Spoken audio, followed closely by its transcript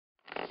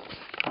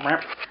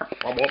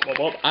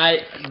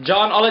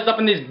John Olis up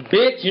in this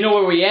bitch. You know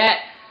where we at?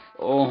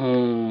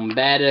 Oh,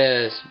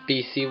 badass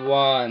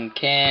BC1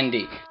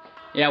 candy.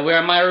 Yeah, we're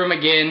in my room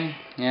again.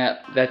 Yeah,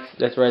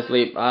 that's where I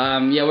sleep.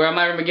 Yeah, we're in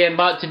my room again.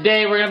 But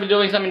today we're gonna be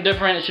doing something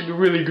different. It should be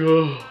really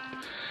good.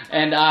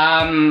 And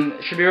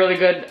it should be really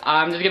good.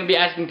 I'm just gonna be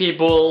asking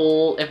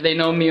people if they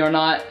know me or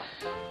not.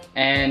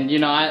 And you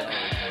know,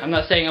 I'm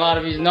not saying a lot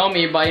of you know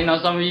me, but you know,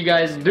 some of you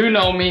guys do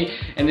know me,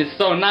 and it's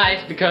so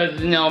nice because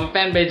you know my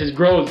fan base is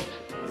growth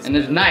and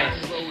it's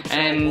nice.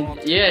 And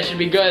yeah, it should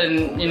be good,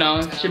 and you know,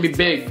 it should be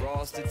big,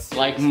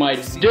 like my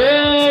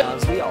dick.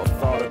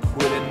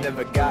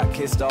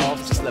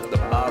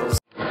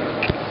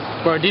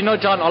 Bro, do you know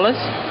John Olis?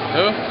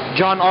 Who?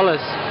 John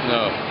Olis.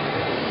 No.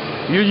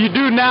 You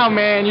do now,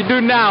 man. You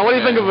do now. What do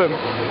you think of him?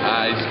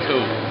 He's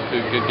cool.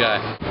 Good guy.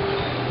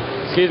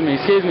 Excuse me,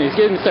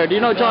 sir. Do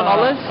you know John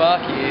Olis?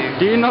 Fuck you.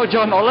 Do you know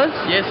John Olis?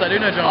 Yes, I do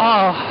know John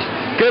Oh,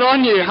 Olis. good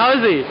on you. How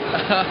is he?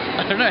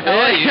 I don't know. How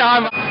are you?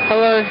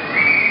 Hello.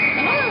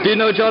 Do you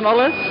know John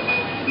Olis?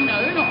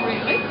 No, not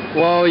really.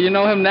 Well, you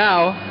know him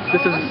now.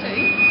 This is.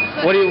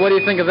 What do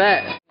you think of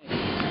that?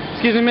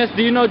 Excuse me, miss.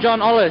 Do you know John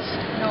Olis?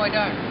 No, I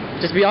don't.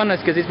 Just be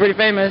honest, because he's pretty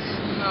famous.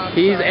 No,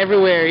 he's sorry.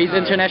 everywhere. He's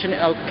international.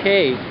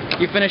 Okay,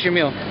 you finish your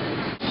meal.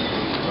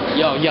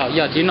 Yo.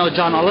 Do you know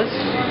John Olis?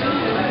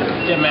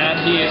 Yeah, man,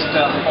 he is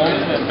the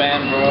ultimate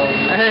band, bro.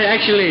 Hey,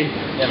 actually.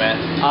 Yeah, man.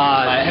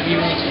 Have you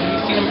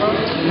seen him, bro?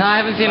 No, I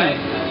haven't seen him.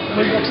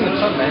 When he walks in the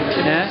club, man,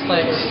 Yeah? it's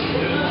like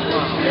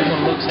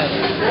everyone looks at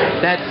him.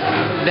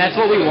 That's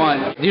what we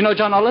want. Do you know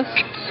John Olis?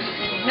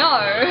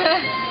 No.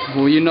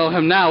 Well, you know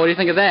him now. What do you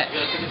think of that?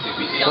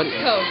 That's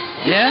cool.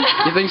 Yeah?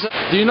 You think so?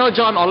 Do you know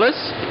John Olis?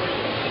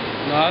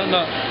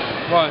 No.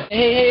 Why?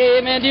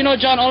 Hey, man, do you know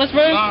John Olis,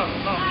 bro? No,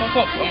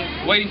 fuck.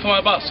 I'm waiting for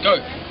my bus. Go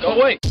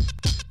away.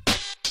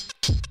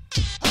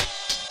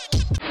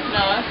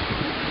 No.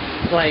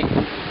 Like,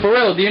 for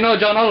real, do you know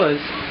John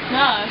Olis?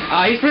 No.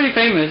 He's pretty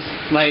famous.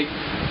 Like,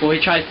 well, he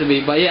tries to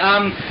be, but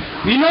yeah,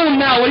 you know him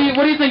now. What do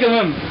you think of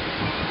him?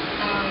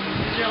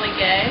 He's really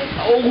gay.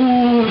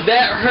 Oh,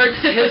 that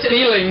hurts his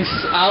feelings.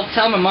 I'll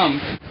tell my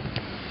mom.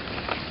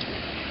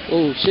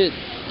 Oh shit.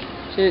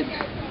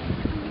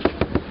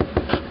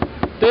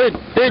 Dude,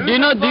 do you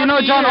know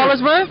John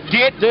Olis, bro?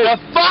 Get the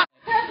fuck.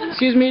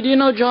 Excuse me, do you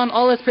know John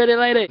Olis, pretty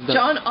lady?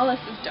 John Olis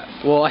is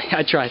dope. Well,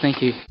 I try.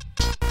 Thank you.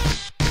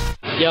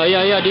 Yo,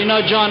 do you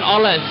know John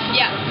Olis?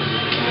 Yeah.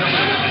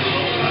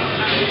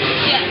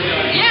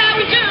 Yeah,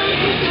 we do.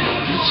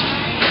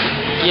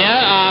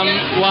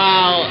 Yeah.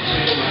 Well,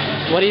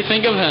 what do you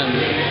think of him?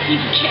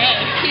 Okay.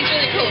 He's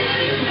really cool.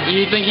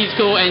 You think he's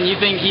cool, and you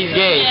think he's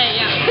gay?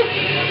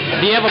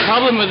 Yeah. Do you have a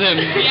problem with him?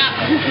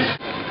 Yeah.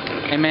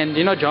 Hey man, do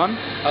you know John?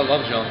 I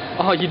love John.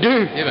 Oh, you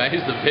do? Yeah, man,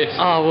 he's the best.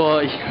 Oh,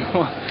 well,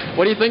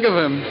 what do you think of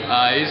him?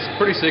 He's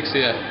pretty sexy,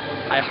 yeah.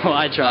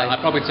 I try. I'd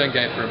probably turn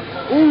gay for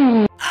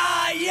him. Ooh.